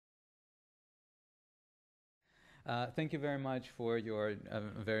Thank you very much for your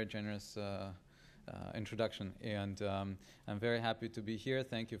very generous introduction, and I'm very happy to be here.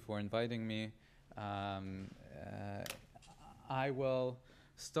 Thank you for inviting me. I will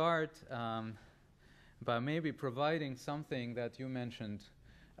start by maybe providing something that you mentioned,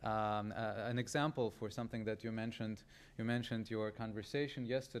 an example for something that you mentioned. You mentioned your conversation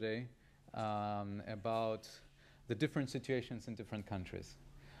yesterday about the different situations in different countries.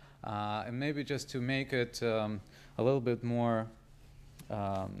 And maybe just to make it a little bit more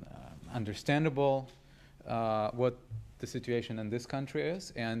understandable what the situation in this country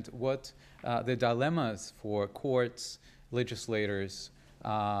is and what the dilemmas for courts, legislators,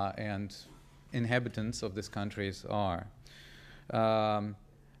 and inhabitants of these countries are.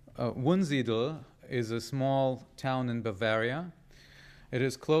 Wunsiedel is a small town in Bavaria. It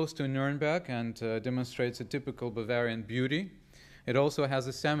is close to Nuremberg and demonstrates a typical Bavarian beauty. It also has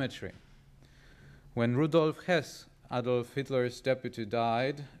a cemetery. When Rudolf Hess, Adolf Hitler's deputy,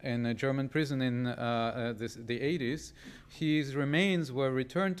 died in a German prison in the 80s, his remains were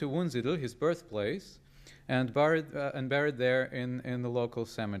returned to Wunsiedel, his birthplace, and buried there in the local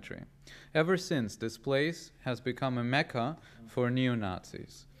cemetery. Ever since, this place has become a mecca for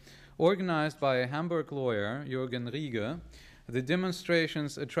neo-Nazis. Organized by a Hamburg lawyer, Jürgen Rieger, the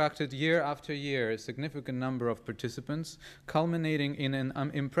demonstrations attracted year after year a significant number of participants, culminating in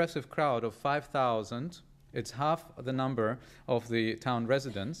an impressive crowd of 5,000. It's half the number of the town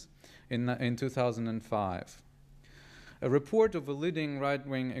residents in 2005. A report of a leading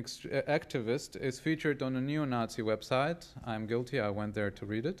right-wing activist is featured on a neo-Nazi website. I'm guilty, I went there to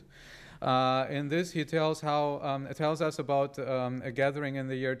read it. In this, he tells us about a gathering in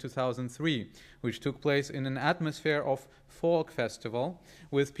the year 2003, which took place in an atmosphere of folk festival,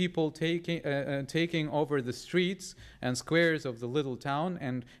 with people taking over the streets and squares of the little town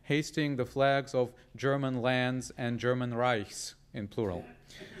and hoisting the flags of German lands and German Reichs, in plural.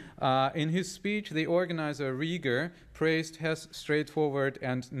 In his speech, the organizer Rieger praised Hess' straightforward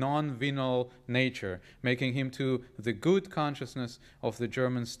and non-venal nature, making him to the good consciousness of the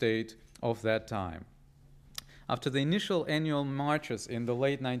German state of that time. After the initial annual marches in the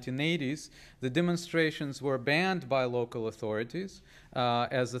late 1980s, the demonstrations were banned by local authorities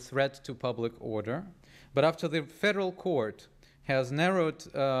as a threat to public order. But after the federal court has narrowed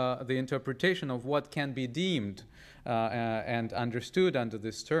the interpretation of what can be deemed and understood under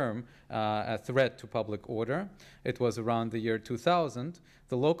this term a threat to public order, it was around the year 2000,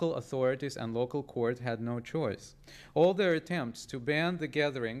 the local authorities and local court had no choice. All their attempts to ban the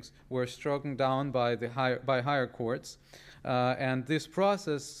gatherings were struck down by higher courts, and this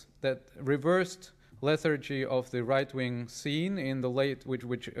process that reversed lethargy of the right-wing scene in the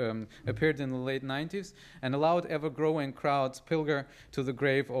which appeared in the late 90s and allowed ever-growing crowds pilger to the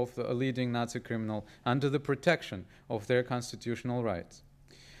grave of a leading Nazi criminal under the protection of their constitutional rights.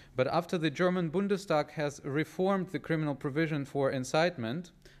 But after the German Bundestag has reformed the criminal provision for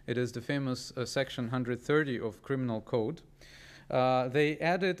incitement, it is the famous section 130 of Criminal Code, they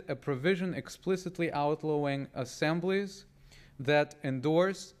added a provision explicitly outlawing assemblies that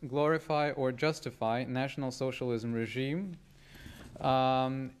endorse, glorify, or justify National Socialism regime.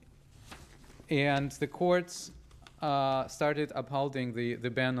 And the courts started upholding the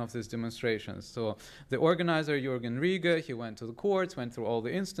ban of these demonstrations. So the organizer, Jürgen Rieger, he went to the courts, went through all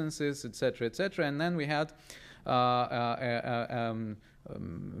the instances, etc., and then we had a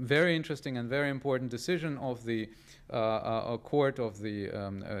very interesting and very important decision of the court of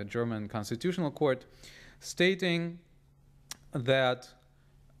the German Constitutional Court, stating that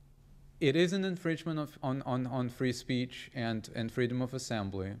it is an infringement on free speech and freedom of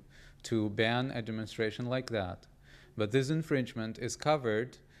assembly to ban a demonstration like that. But this infringement is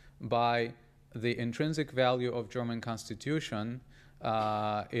covered by the intrinsic value of German Constitution,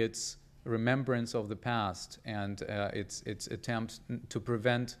 its remembrance of the past, and its attempt to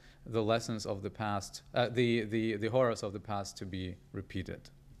prevent the lessons of the past, the horrors of the past to be repeated.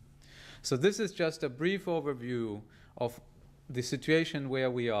 So this is just a brief overview of the situation where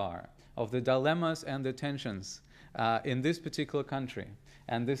we are, of the dilemmas and the tensions in this particular country.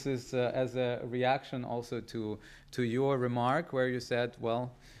 And this is as a reaction also to your remark where you said,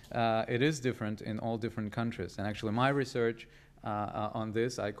 well, it is different in all different countries. And actually my research on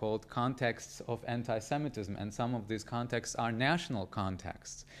this I called contexts of anti-Semitism, and some of these contexts are national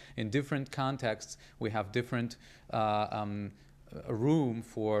contexts. In different contexts we have different room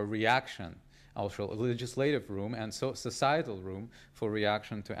for reaction, also legislative room and societal room for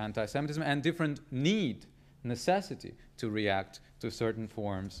reaction to anti-Semitism, and different necessity to react to certain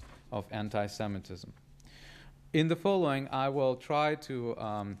forms of anti-Semitism. In the following, I will try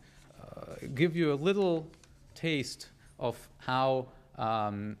to give you a little taste of how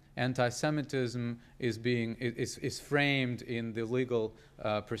anti-Semitism is framed in the legal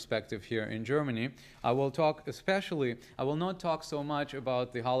perspective here in Germany. I will not talk so much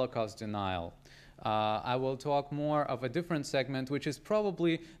about the Holocaust denial. I will talk more of a different segment, which is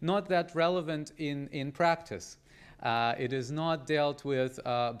probably not that relevant in practice. It is not dealt with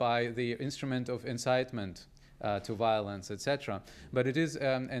by the instrument of incitement to violence, etc. But it is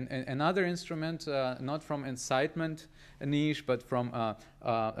another instrument, not from incitement niche, but from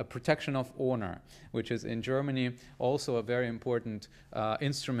a protection of honor, which is in Germany also a very important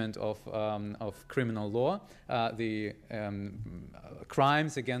instrument of criminal law, the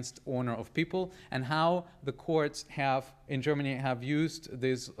crimes against honor of people, and how the courts in Germany have used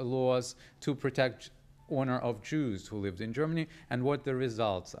these laws to protect honor of Jews who lived in Germany, and what the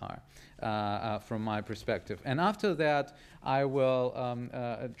results are from my perspective. And after that, I will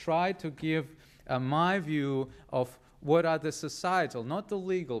try to give my view of what are the societal, not the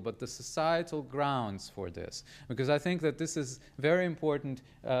legal, but the societal grounds for this. Because I think that this is very important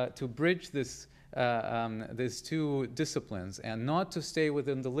to bridge these two disciplines, and not to stay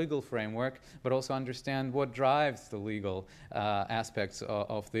within the legal framework, but also understand what drives the legal aspects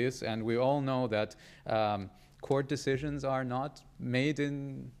of this. And we all know that court decisions are not made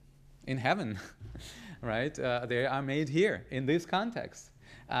in heaven, right? They are made here in this context.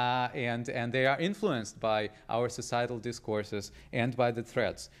 And they are influenced by our societal discourses and by the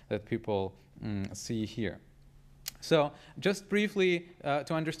threats that people see here. So just briefly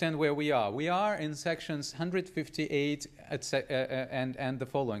to understand where we are in sections 158 and the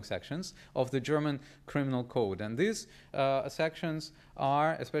following sections of the German Criminal Code. And these sections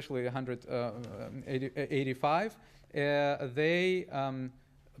are, especially 185, they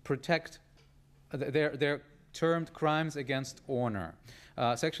protect, they're termed crimes against honor.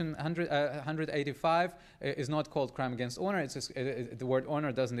 Section 185 is not called crime against honor. It's just, the word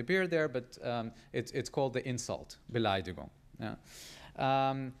honor doesn't appear there, but it's called the insult, Beleidigung. Yeah.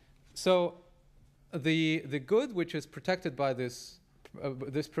 So the good which is protected by this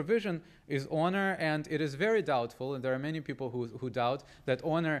provision is honor, and it is very doubtful, and there are many people who doubt that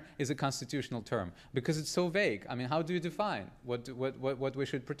honor is a constitutional term because it's so vague. I mean, how do you define what we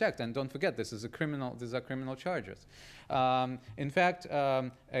should protect? And don't forget, these are criminal charges. In fact,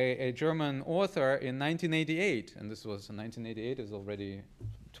 a German author in 1988, and this was 1988, is already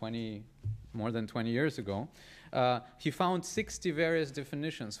more than 20 years ago, he found 60 various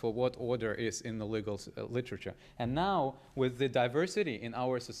definitions for what order is in the legal literature. And now, with the diversity in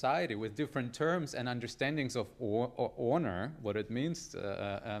our society, with different terms and understandings of honor, what it means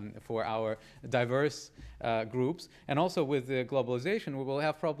for our diverse groups, and also with the globalization, we will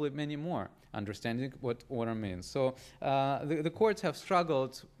have probably many more understanding what honor means. So the courts have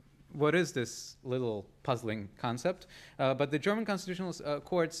struggled. What is this little puzzling concept? But the German Constitutional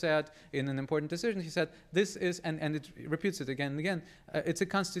Court said in an important decision, he said, this is, and it repeats it again and again, it's a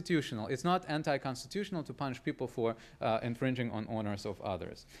constitutional. It's not anti-constitutional to punish people for infringing on honors of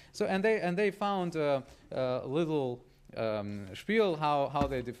others. So, and they found a little spiel how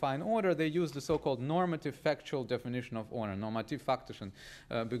they define order. They use the so-called normative factual definition of honor, normativ faktischen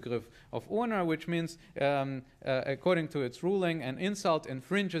Begriff of honor, which means, according to its ruling, an insult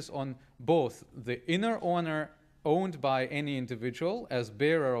infringes on both the inner honor owned by any individual as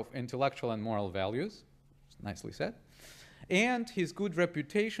bearer of intellectual and moral values, nicely said, and his good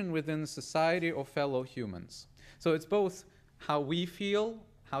reputation within society of fellow humans. So it's both how we feel,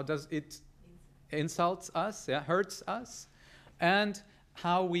 how does it insults us, hurts us, and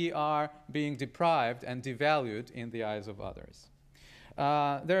how we are being deprived and devalued in the eyes of others.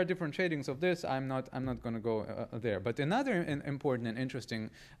 There are different shadings of this. I'm not going to go there. But another important and interesting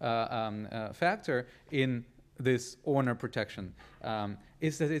factor in this honor protection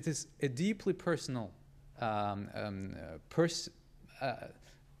is that it is a deeply personal,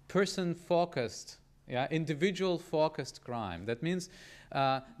 person-focused, individual-focused crime. That means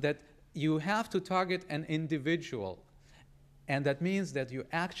that you have to target an individual, and that means that you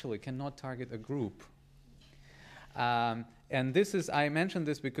actually cannot target a group. And this is, I mentioned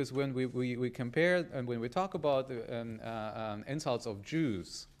this because when we compare, and when we talk about the insults of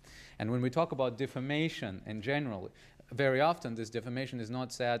Jews, and when we talk about defamation in general, very often this defamation is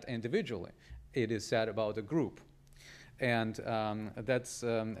not said individually. It is said about a group. And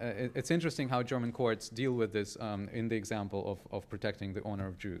it's interesting how German courts deal with this in the example of protecting the honor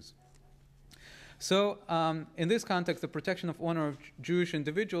of Jews. So in this context, the protection of honor of Jewish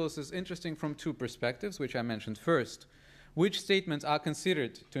individuals is interesting from two perspectives, which I mentioned. First, which statements are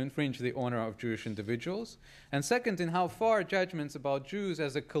considered to infringe the honor of Jewish individuals, and second, in how far judgments about Jews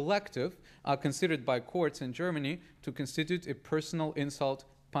as a collective are considered by courts in Germany to constitute a personal insult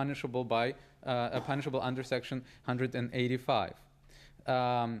punishable by punishable under Section 185.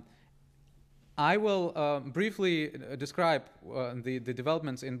 I will briefly describe the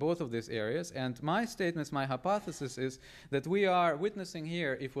developments in both of these areas, and my statements, my hypothesis is that we are witnessing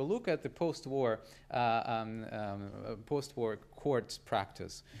here, if we look at the post-war courts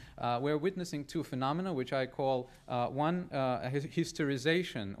practice, we're witnessing two phenomena, which I call one,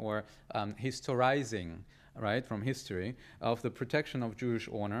 historization or historizing, right, from history, of the protection of Jewish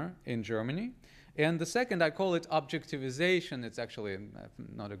honor in Germany. And the second, I call it objectivization. It's actually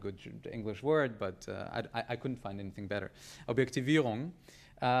not a good English word, but I couldn't find anything better. Objektivierung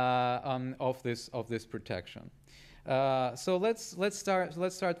of this protection. So let's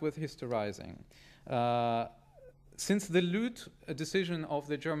start with historizing. Since the Lüth decision of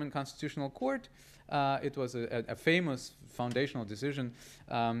the German Constitutional Court, it was a famous foundational decision.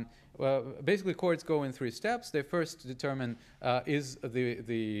 Basically, courts go in three steps. They first determine is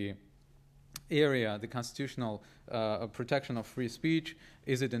the area, the constitutional protection of free speech,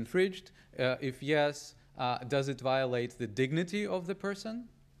 is it infringed? If yes, does it violate the dignity of the person?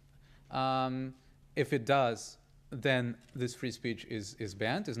 If it does, then this free speech is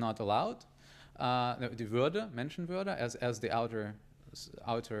banned, is not allowed. Die Würde, Menschenwürde, as the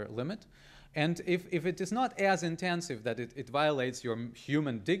outer limit. And if it is not as intensive that it violates your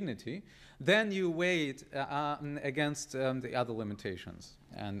human dignity, then you weigh it against the other limitations,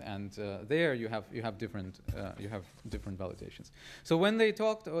 and there you have different validations. So when they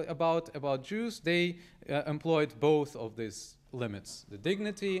talked about Jews, they employed both of these limits: the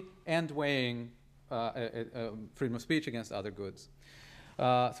dignity and weighing freedom of speech against other goods.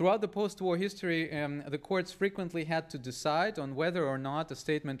 Throughout the post-war history, the courts frequently had to decide on whether or not a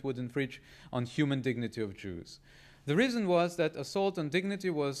statement would infringe on human dignity of Jews. The reason was that assault on dignity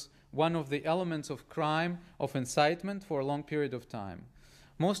was one of the elements of crime of incitement for a long period of time.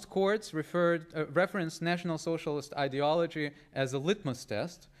 Most courts referenced National Socialist ideology as a litmus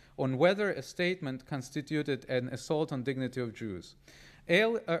test on whether a statement constituted an assault on dignity of Jews.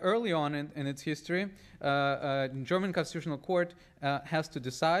 Early on in its history, German Constitutional Court has to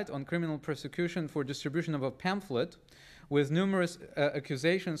decide on criminal prosecution for distribution of a pamphlet with numerous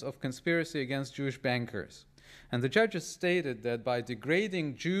accusations of conspiracy against Jewish bankers. And the judges stated that by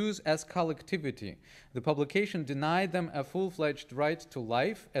degrading Jews as collectivity, the publication denied them a full-fledged right to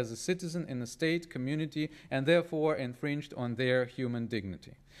life as a citizen in a state community and therefore infringed on their human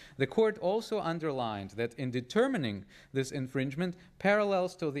dignity. The court also underlined that in determining this infringement,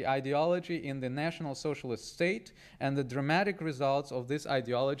 parallels to the ideology in the National Socialist state and the dramatic results of this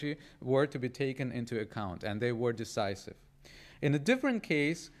ideology were to be taken into account, and they were decisive. In a different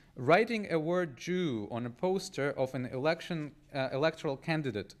case, writing a word Jew on a poster of an electoral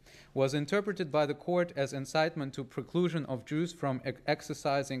candidate was interpreted by the court as incitement to preclusion of Jews from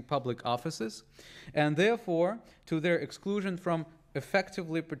exercising public offices, and therefore to their exclusion from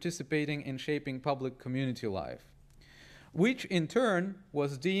effectively participating in shaping public community life, which in turn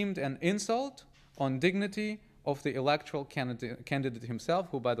was deemed an insult on dignity of the electoral candidate himself,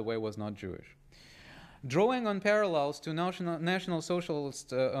 who, by the way, was not Jewish. Drawing on parallels to National Socialist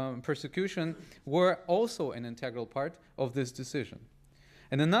persecution were also an integral part of this decision.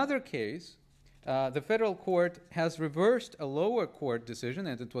 In another case, the federal court has reversed a lower court decision,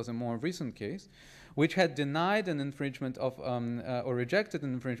 and it was a more recent case, which had denied an infringement of, or rejected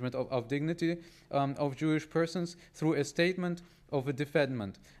an infringement of dignity of Jewish persons through a statement of a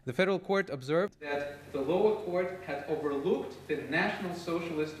defendant. The federal court observed that the lower court had overlooked the National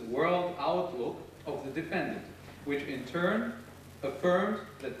Socialist world outlook of the defendant, which in turn affirmed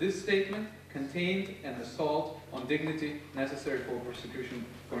that this statement contained an assault on dignity necessary for persecution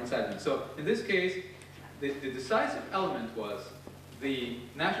for incitement. So in this case, the decisive element was the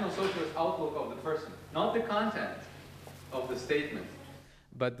National Socialist outlook of the person, not the content of the statement.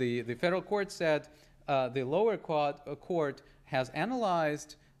 But the federal court said the lower court has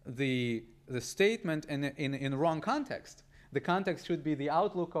analyzed the statement in the wrong context. The context should be the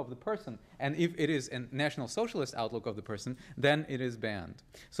outlook of the person, and if it is a National Socialist outlook of the person, then it is banned.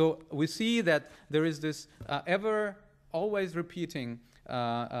 So we see that there is this always repeating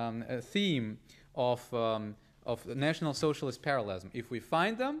theme of National Socialist parallelism. If we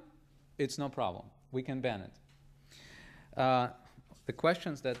find them, it's no problem. We can ban it. The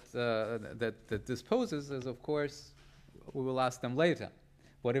questions that this poses is, of course, we will ask them later.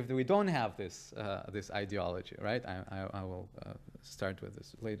 What if we don't have this ideology, right? I will start with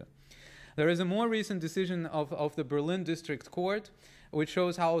this later. There is a more recent decision of the Berlin District Court, which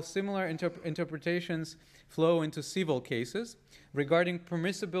shows how similar interpretations flow into civil cases regarding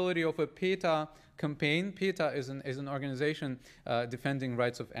permissibility of a PETA campaign. PETA is an organization defending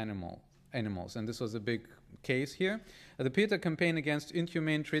rights of animals, and this was a big case here. The PETA campaign against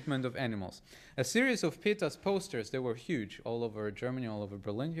inhumane treatment of animals. A series of PETA's posters, they were huge, all over Germany, all over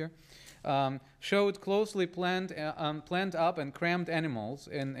Berlin here, showed closely planned up and crammed animals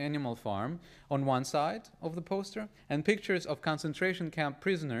in Animal Farm on one side of the poster, and pictures of concentration camp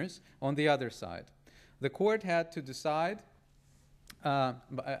prisoners on the other side. The court had to decide,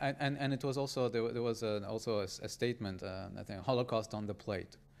 and it was also there was also a statement, I think, Holocaust on the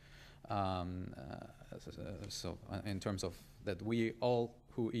plate. So in terms of that, we all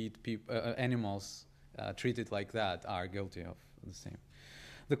who eat animals treated like that are guilty of the same.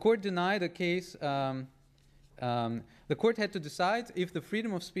 The court denied a case. The court had to decide if the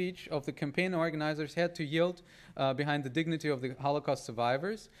freedom of speech of the campaign organizers had to yield behind the dignity of the Holocaust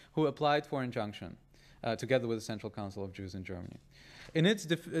survivors who applied for injunction, together with the Central Council of Jews in Germany. In its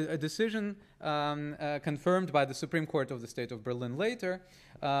decision confirmed by the Supreme Court of the State of Berlin later,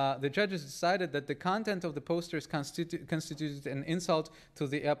 the judges decided that the content of the posters constituted an insult to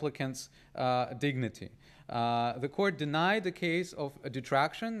the applicant's dignity. The court denied the case of a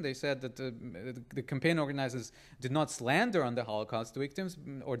detraction. They said that the campaign organizers did not slander on the Holocaust victims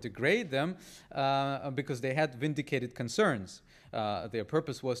or degrade them because they had vindicated concerns. Their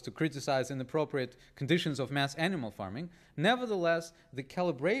purpose was to criticize inappropriate conditions of mass animal farming. Nevertheless, the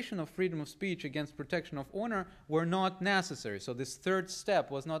calibration of freedom of speech against protection of honor were not necessary. So this third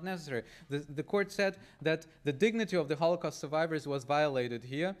step was not necessary. The court said that the dignity of the Holocaust survivors was violated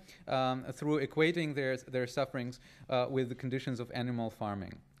here through equating their sufferings with the conditions of animal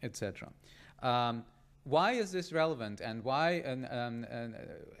farming, etc. Why is this relevant, and why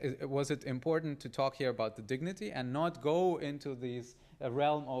was it important to talk here about the dignity and not go into this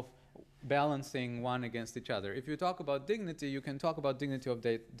realm of balancing one against each other? If you talk about dignity, you can talk about dignity of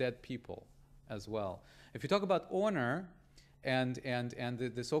dead people as well. If you talk about honor and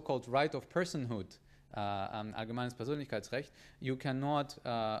the so-called right of personhood, allgemeines Persönlichkeitsrecht, you cannot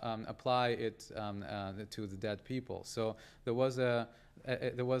apply it to the dead people. So there was a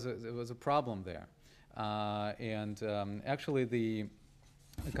problem there. Actually, the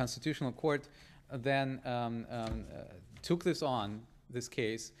Constitutional Court then took this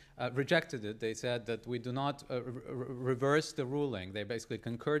case, rejected it. They said that we do not reverse the ruling. They basically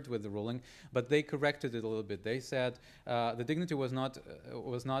concurred with the ruling, but they corrected it a little bit. They said the dignity was not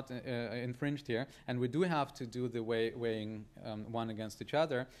infringed here, and we do have to do the weighing one against each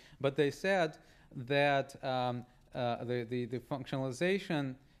other. But they said that the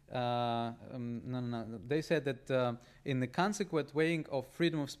functionalization. They said that in the consequent weighing of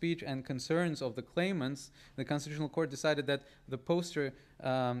freedom of speech and concerns of the claimants, the Constitutional Court decided that the poster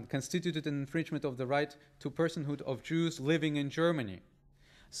constituted an infringement of the right to personhood of Jews living in Germany.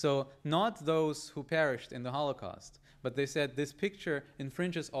 So not those who perished in the Holocaust, but they said this picture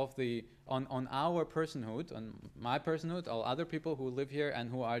infringes on our personhood, on my personhood, all other people who live here and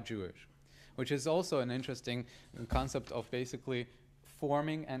who are Jewish, which is also an interesting concept of basically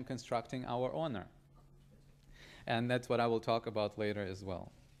forming and constructing our honor. And that's what I will talk about later as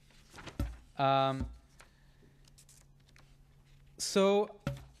well. So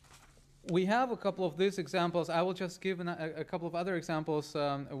we have a couple of these examples. I will just give a couple of other examples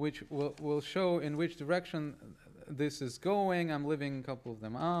which will show in which direction this is going. I'm leaving a couple of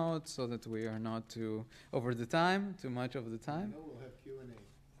them out so that we are not too much of the time. We'll have Q&A.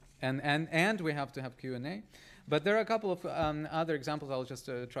 And we have to have Q&A. But there are a couple of other examples. I'll just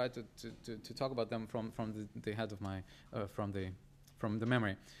try to talk about them from the head of my from the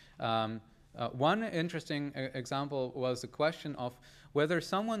memory. One interesting example was the question of whether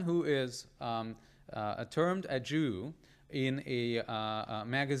someone who is termed a Jew in a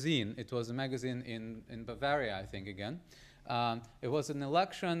magazine. It was a magazine in Bavaria, I think. Again, it was an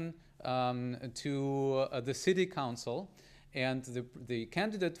election to the city council. And the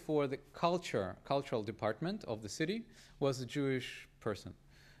candidate for the cultural department of the city was a Jewish person.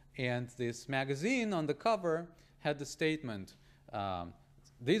 And this magazine on the cover had the statement,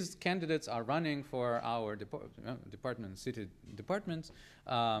 these candidates are running for our city departments,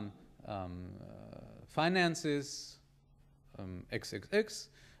 finances, XXX,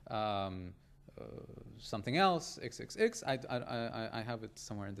 something else, XXX, I have it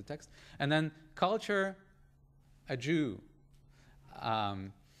somewhere in the text. And then culture, a Jew.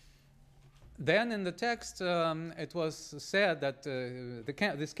 Then in the text, it was said that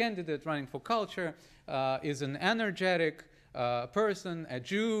this candidate running for culture is an energetic person, a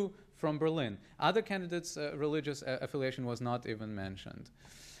Jew from Berlin. Other candidates' religious affiliation was not even mentioned.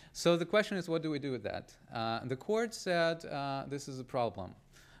 So the question is, what do we do with that? The court said this is a problem.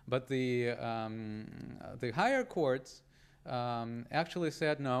 But the higher courts actually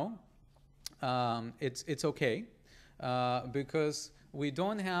said no, it's okay, because we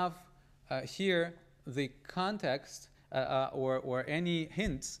don't have here the context or any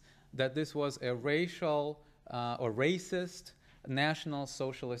hints that this was a racial or racist National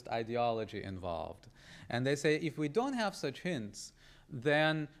Socialist ideology involved. And they say if we don't have such hints,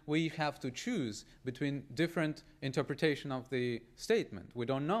 then we have to choose between different interpretation of the statement. We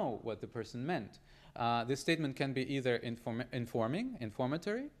don't know what the person meant. This statement can be either informing,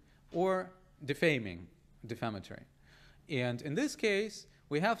 informatory, or defamatory. And in this case,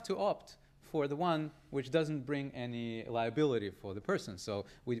 we have to opt for the one which doesn't bring any liability for the person. So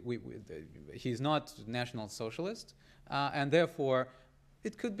he's not National Socialist, and therefore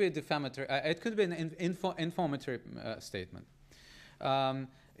it could be a defamatory, it could be an informatory statement.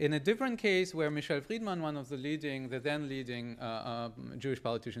 In a different case where Michel Friedman, one of the then leading Jewish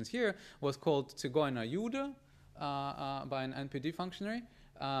politicians here, was called Zigeuner Jude by an NPD functionary,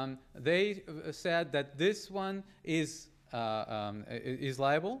 they said that this one is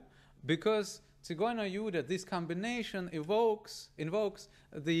liable because Zigeuner Jude, this combination invokes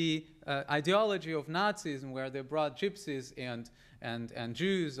the ideology of Nazism, where they brought gypsies and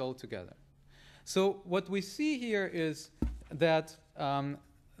Jews all together. So what we see here is that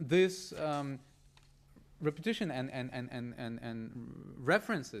this repetition and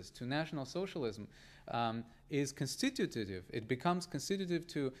references to National Socialism is constitutive. It becomes constitutive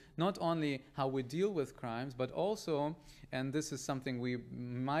to not only how we deal with crimes, but also, and this is something we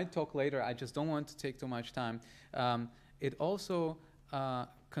might talk later, I just don't want to take too much time, it also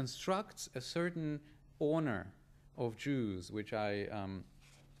constructs a certain honor of Jews, which I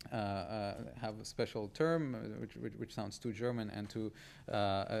have a special term which sounds too German and too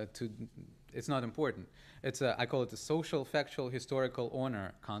it's not important. I call it a social, factual, historical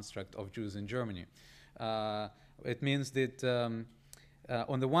honor construct of Jews in Germany. It means that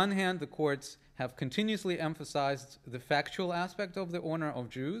on the one hand, the courts have continuously emphasized the factual aspect of the honor of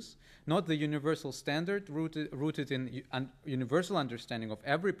Jews, not the universal standard rooted in universal understanding of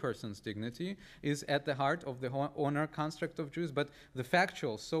every person's dignity is at the heart of the honor construct of Jews, but the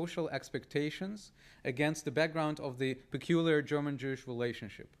factual social expectations against the background of the peculiar German-Jewish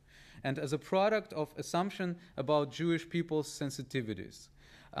relationship, and as a product of assumption about Jewish people's sensitivities.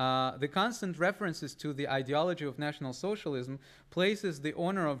 The constant references to the ideology of National Socialism places the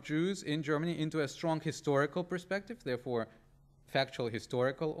honor of Jews in Germany into a strong historical perspective, therefore factual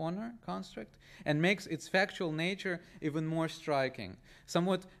historical honor construct, and makes its factual nature even more striking.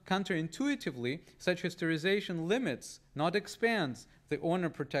 Somewhat counterintuitively, such historization limits, not expands, the honor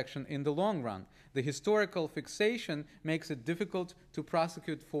protection in the long run. The historical fixation makes it difficult to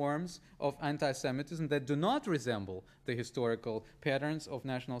prosecute forms of anti-Semitism that do not resemble the historical patterns of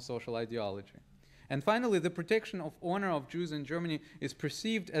National Social ideology. And finally, the protection of honor of Jews in Germany is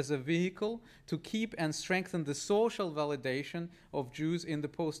perceived as a vehicle to keep and strengthen the social validation of Jews in the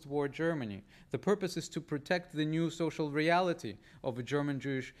post-war Germany. The purpose is to protect the new social reality of a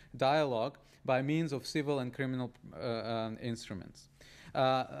German-Jewish dialogue by means of civil and criminal instruments.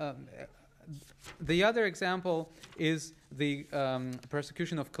 The other example is the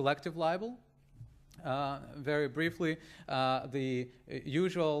persecution of collective libel. Very briefly, the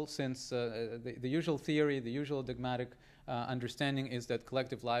usual theory, the usual dogmatic understanding is that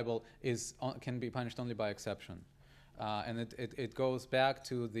collective libel can be punished only by exception. And it goes back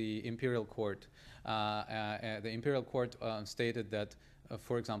to the imperial court. The imperial court stated that,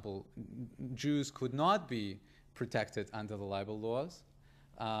 for example, Jews could not be protected under the libel laws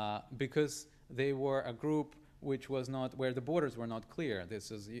because they were a group which was not, where the borders were not clear.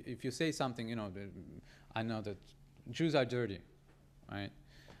 This is, if you say something, I know that Jews are dirty, right?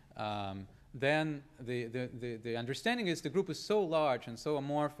 Then the understanding is the group is so large and so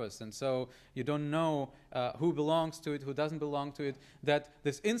amorphous, and so you don't know who belongs to it, who doesn't belong to it, that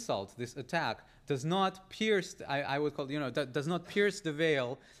this insult, this attack, does not pierce, I would call, does not pierce the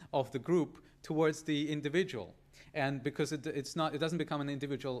veil of the group towards the individual. And because it doesn't become an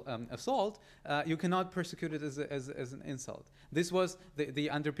individual assault, you cannot persecute it as an insult. This was the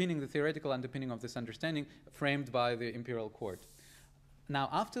underpinning, the theoretical underpinning of this understanding framed by the imperial court. Now,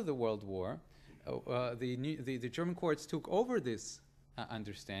 after the World War, the German courts took over this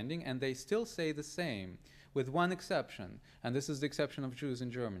understanding, and they still say the same, with one exception, and this is the exception of Jews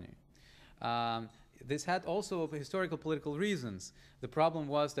in Germany. this had also historical political reasons. The problem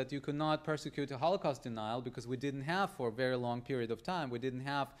was that you could not persecute a Holocaust denial because we didn't have, for a very long period of time, we didn't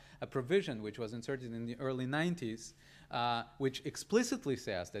have a provision which was inserted in the early 90s, which explicitly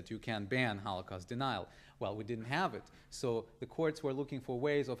says that you can ban Holocaust denial. Well, we didn't have it. So the courts were looking for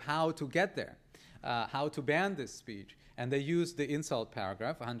ways of how to get there, how to ban this speech. And they used the insult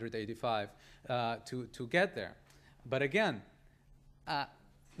paragraph, 185, to get there. But again,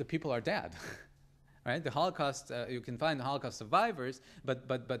 the people are dead. Right? The Holocaust, you can find the Holocaust survivors,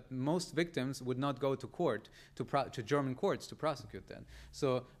 but most victims would not go to court, to German courts to prosecute them.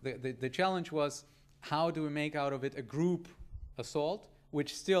 So the challenge was, how do we make out of it a group assault,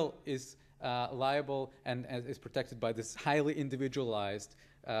 which still is liable and is protected by this highly individualized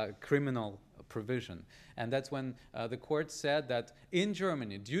criminal provision. And that's when the court said that in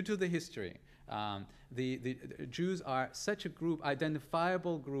Germany, due to the history, the Jews are such a group,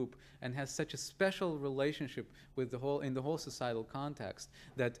 identifiable group, and has such a special relationship with in the whole societal context,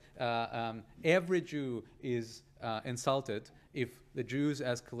 that every Jew is insulted if the Jews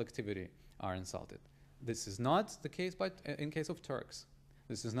as collectivity are insulted. This is not the case in case of Turks.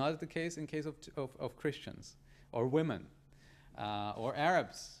 This is not the case in case of Christians or women or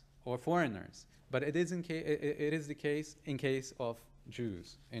Arabs or foreigners. But it is the case in case of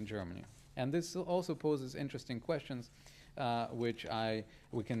Jews in Germany. And this also poses interesting questions, which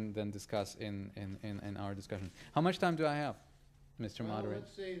we can then discuss in our discussion. How much time do I have, Mr. Moderator?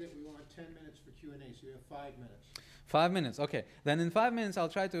 Let's say that we want 10 minutes for Q&A, so you have 5 minutes. 5 minutes, okay. Then in 5 minutes, I'll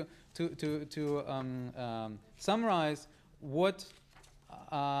try to summarize what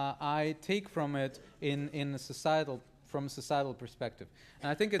I take from it from a societal perspective.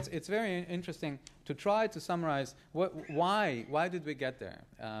 And I think it's very interesting to try to summarize why did we get there.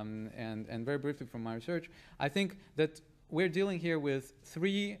 And very briefly from my research, I think that we're dealing here with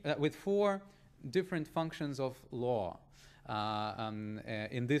four different functions of law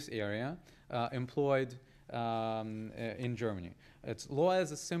in this area employed in Germany. It's law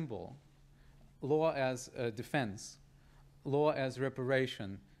as a symbol, law as a defense, law as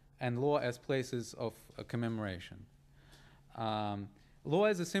reparation, and law as places of commemoration. Law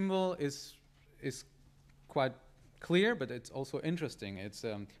as a symbol is quite clear, but it's also interesting.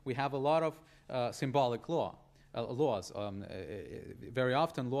 We have a lot of symbolic laws. Very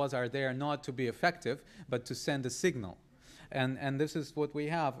often laws are there not to be effective, but to send a signal. And this is what we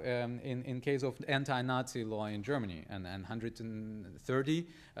have in case of anti-Nazi law in Germany. And 130,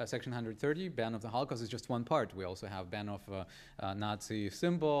 Section 130, ban of the Holocaust is just one part. We also have ban of Nazi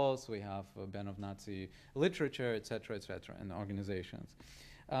symbols, we have a ban of Nazi literature, etc., and organizations.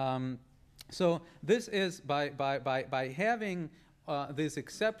 So this is by having these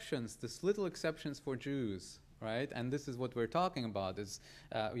exceptions, these little exceptions for Jews, right? And this is what we're talking about. Is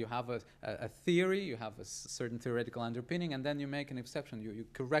you have a theory, you have a certain theoretical underpinning, and then you make an exception. You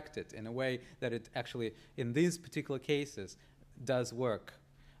correct it in a way that it actually, in these particular cases, does work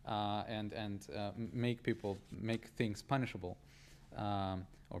and make things punishable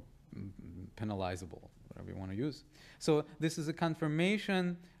or penalizable, whatever you want to use. So this is a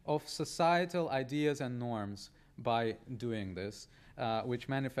confirmation of societal ideas and norms by doing this, which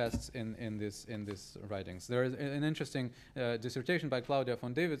manifests in this writings. There is an interesting dissertation by Claudia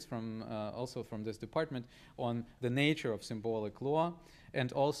von Davids also from this department on the nature of symbolic law,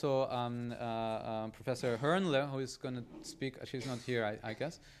 and also Professor Hörnle, who is going to speak. She's not here, I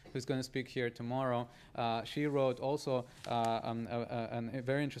guess. Who's going to speak here tomorrow? She wrote also a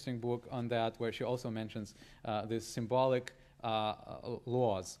very interesting book on that, where she also mentions these symbolic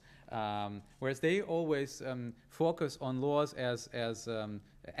laws. Whereas they always focus on laws as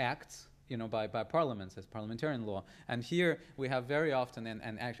acts, by parliaments, as parliamentarian law. And here we have very often,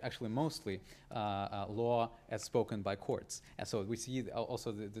 and actually mostly, law as spoken by courts. And so we see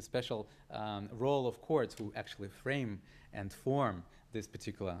also the special role of courts, who actually frame and form this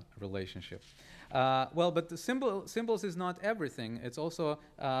particular relationship. But the symbols is not everything. It's also,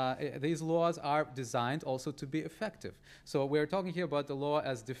 these laws are designed also to be effective. So we're talking here about the law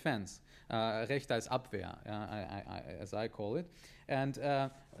as defense, Recht als Abwehr, as I call it. And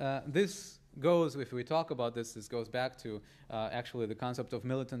this goes, if we talk about this goes back to actually the concept of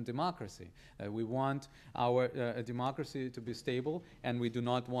militant democracy. We want our democracy to be stable, and we do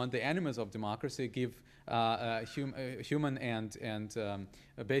not want the enemies of democracy give human and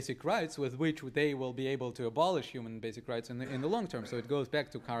basic rights with which they will be able to abolish human basic rights in the long term. So it goes back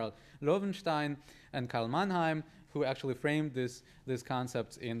to Karl Loewenstein and Karl Mannheim, who actually framed this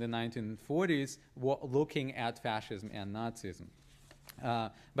concept in the 1940s, looking at fascism and Nazism.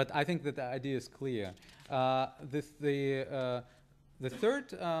 But I think that the idea is clear. The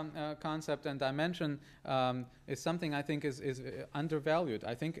third concept and dimension is something I think is undervalued.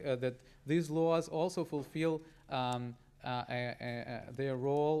 I think that these laws also fulfill their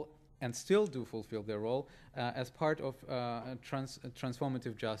role and still do fulfill their role as part of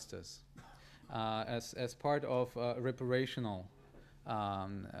transformative justice, as part of reparational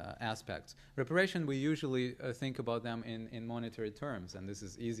aspects. Reparation, we usually think about them in monetary terms, and this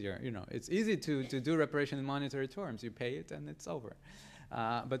is easier. You know, it's easy to do reparation in monetary terms. You pay it and it's over.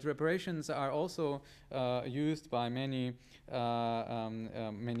 But reparations are also used by many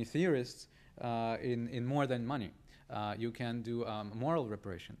theorists in more than money. You can do moral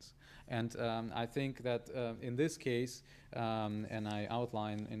reparations. And I think that in this case, and I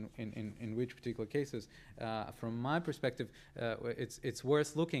outline in which particular cases, from my perspective, it's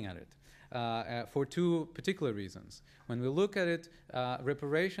worth looking at it for two particular reasons. When we look at it,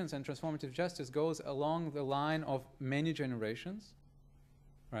 reparations and transformative justice goes along the line of many generations,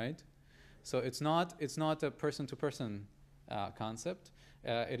 right? So it's not a person-to-person concept.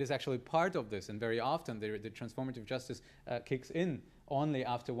 It is actually part of this, and very often the transformative justice kicks in only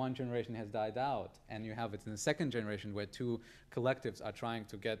after one generation has died out, and you have it in the second generation where two collectives are trying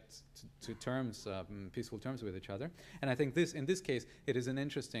to get to terms, peaceful terms with each other. And I think in this case, it is an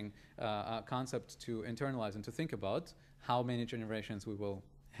interesting concept to internalize and to think about how many generations we will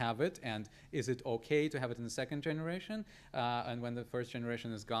have it, and is it okay to have it in the second generation? And when the first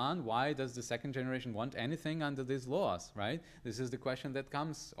generation is gone, why does the second generation want anything under these laws, right? This is the question that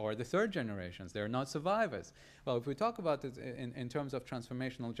comes, or the third generations, they're not survivors. Well, if we talk about it in terms of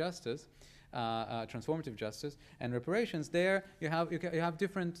transformational justice, transformative justice and reparations, there you have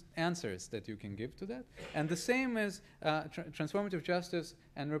different answers that you can give to that. And the same as transformative justice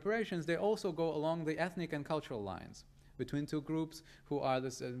and reparations, they also go along the ethnic and cultural lines between two groups who are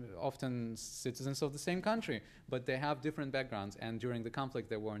often citizens of the same country, but they have different backgrounds, and during the conflict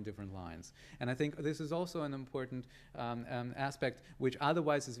they were on different lines. And I think this is also an important aspect which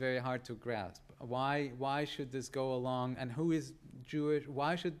otherwise is very hard to grasp. Why should this go along, and who is Jewish?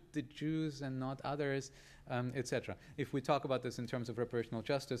 Why should the Jews and not others, etc.? If we talk about this in terms of reparational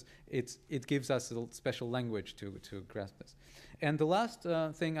justice, it gives us a special language to grasp this. And the last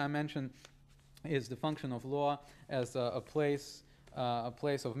thing I mentioned is the function of law as a place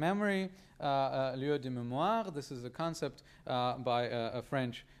of memory, lieu de mémoire. This is a concept by a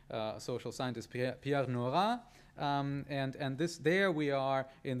French social scientist, Pierre Nora, and there we are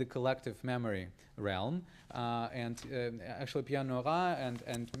in the collective memory realm. Actually, Pierre Nora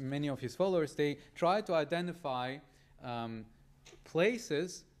and many of his followers, they try to identify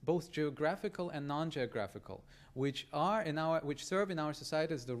places, both geographical and non-geographical, which serve in our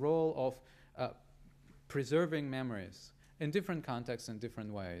society as the role of preserving memories in different contexts in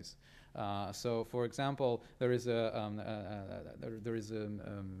different ways. So, for example, there is a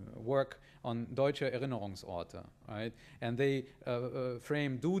work on Deutsche Erinnerungsorte, right? And they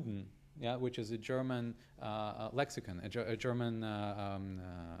frame Duden, which is a German lexicon, a German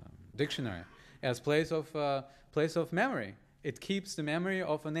dictionary, as place of memory. It keeps the memory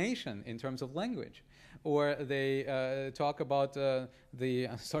of a nation in terms of language. Or they talk about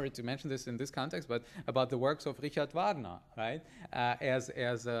sorry to mention this in this context, but about the works of Richard Wagner, right? As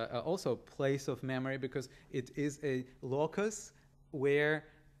also place of memory, because it is a locus where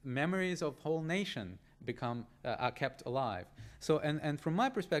memories of whole nation are kept alive. So, and from my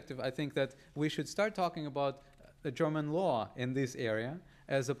perspective, I think that we should start talking about the German law in this area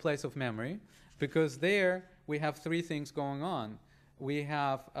as a place of memory, because there we have three things going on. We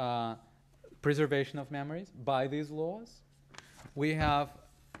have preservation of memories by these laws. We have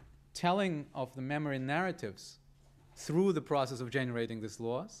telling of the memory narratives through the process of generating these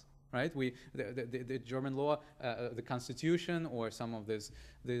laws, right? The German law, the Constitution, or some of these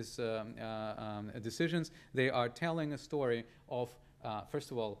decisions, they are telling a story of,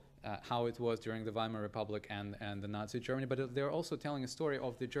 first of all, how it was during the Weimar Republic and the Nazi Germany, but they're also telling a story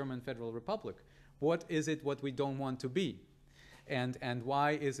of the German Federal Republic. What is it what we don't want to be? And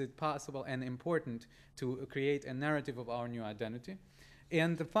why is it possible and important to create a narrative of our new identity?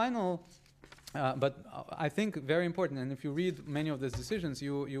 And the final, but I think very important, and if you read many of these decisions,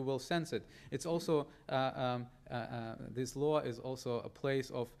 you will sense it. It's also, this law is also a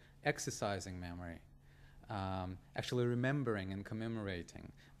place of exercising memory, actually remembering and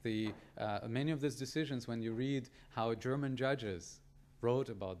commemorating. Many of these decisions, when you read how German judges wrote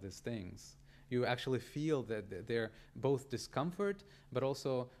about these things, you actually feel that they're both discomfort, but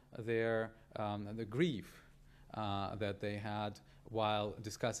also the grief that they had while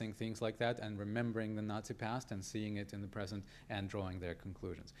discussing things like that and remembering the Nazi past and seeing it in the present and drawing their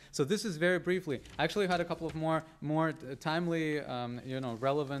conclusions. So this is very briefly. I actually had a couple of more timely,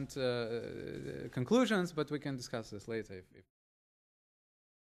 relevant conclusions, but we can discuss this later if